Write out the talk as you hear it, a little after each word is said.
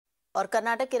और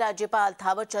कर्नाटक के राज्यपाल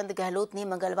थावरचंद गहलोत ने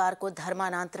मंगलवार को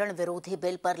धर्मांतरण विरोधी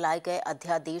बिल पर लाए गए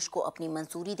अध्यादेश को अपनी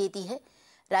मंजूरी दे दी है।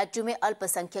 राज्य में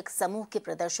अल्पसंख्यक समूह के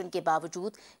प्रदर्शन के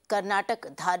बावजूद कर्नाटक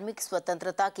धार्मिक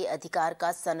स्वतंत्रता के अधिकार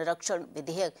का संरक्षण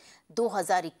विधेयक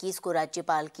 2021 को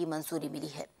राज्यपाल की मंजूरी मिली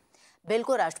है। बिल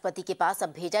को राष्ट्रपति के पास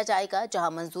अब भेजा जाएगा,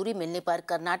 जहां मंजूरी मिलने पर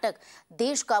कर्नाटक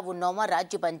देश का वो 9वां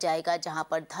राज्य बन जाएगा जहां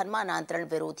पर धर्मांतरण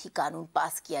विरोधी कानून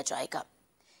पास किया जाएगा।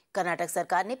 कर्नाटक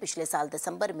सरकार ने पिछले साल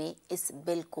दिसंबर में इस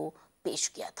बिल को पेश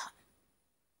किया था।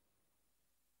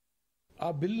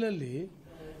 आ बिल ನಲ್ಲಿ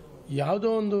ಯಾವುದೋ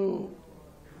ಒಂದು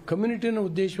ಕಮ್ಯುನಿಟಿನ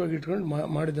ಉದ್ದೇಶವಾಗಿ ಇಟ್ಕೊಂಡು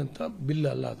ಮಾಡಿದಂತ ಬಿಲ್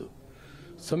ಅಲ್ಲ ಅದು।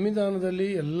 ಸಂವಿಧಾನದಲ್ಲಿ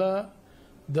ಎಲ್ಲ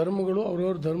ಧರ್ಮಗಳು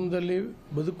ಅವರವರ ಧರ್ಮದಲ್ಲಿ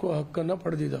ಬದುಕುವ ಹಕ್ಕನ್ನು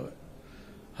ಪಡೆದಿದ್ದಾವೆ।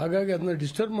 ಹಾಗಾಗಿ ಅದನ್ನ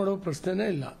ಡಿಸ್ಟರ್ಬ್ ಮಾಡೋ ಪ್ರಶ್ನೆನೇ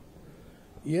ಇಲ್ಲ।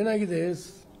 ಏನಾಗಿದೆ,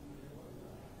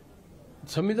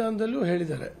 ಸಂವಿಧಾನದಲ್ಲೂ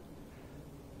ಹೇಳಿದ್ದಾರೆ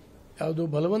ಯಾವುದು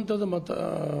ಬಲವಂತದ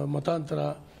ಮತಾಂತರ,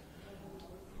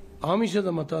 ಆಮಿಷದ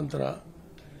ಮತಾಂತರ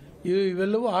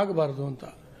ಇವೆಲ್ಲವೂ ಆಗಬಾರದು ಅಂತ।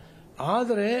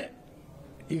 ಆದರೆ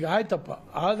ಈಗ ಆಯ್ತಪ್ಪ,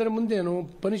 ಆದರೆ ಮುಂದೆ ಏನು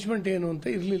ಪನಿಷ್ಮೆಂಟ್ ಏನು ಅಂತ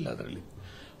ಇರಲಿಲ್ಲ ಅದರಲ್ಲಿ।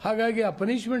 ಹಾಗಾಗಿ ಆ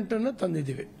ಪನಿಷ್ಮೆಂಟ್ ಅನ್ನು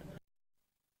ತಂದಿದ್ದೀವಿ।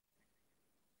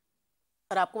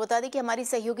 और आपको बता दें कि हमारी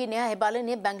सहयोगी नेहा हेबाले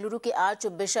ने बेंगलुरु के आर्च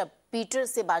बिशप पीटर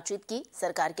से बातचीत की।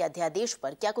 सरकार के अध्यादेश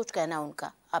पर क्या कुछ कहना उनका,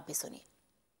 आप भी सुनिए।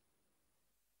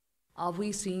 Are we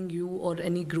seeing you or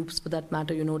any groups for that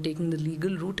matter, taking the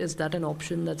legal route? Is that an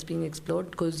option that's being explored?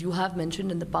 Because you have mentioned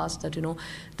in the past that,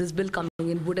 this bill coming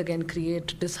in would again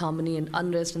create disharmony and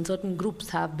unrest, and certain groups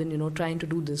have been, trying to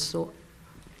do this. So,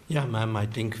 yeah, ma'am, I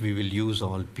think we will use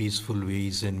all peaceful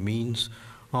ways and means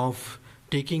of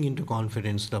taking into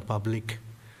confidence the public,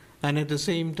 and at the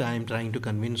same time trying to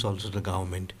convince also the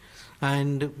government.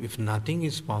 And if nothing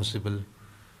is possible,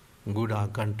 our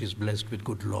country is blessed with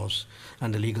good laws and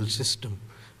the legal system.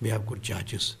 We have good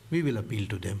judges. We will appeal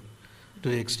to them to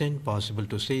the extent possible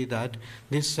to say that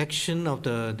this section of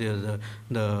the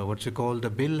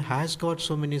bill has got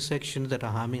so many sections that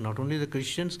are harming not only the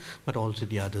Christians but also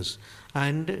the others.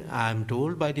 And I am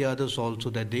told by the others also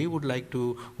that they would like to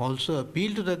also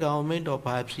appeal to the government or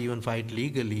perhaps even fight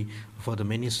legally for the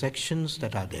many sections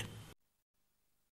that are there.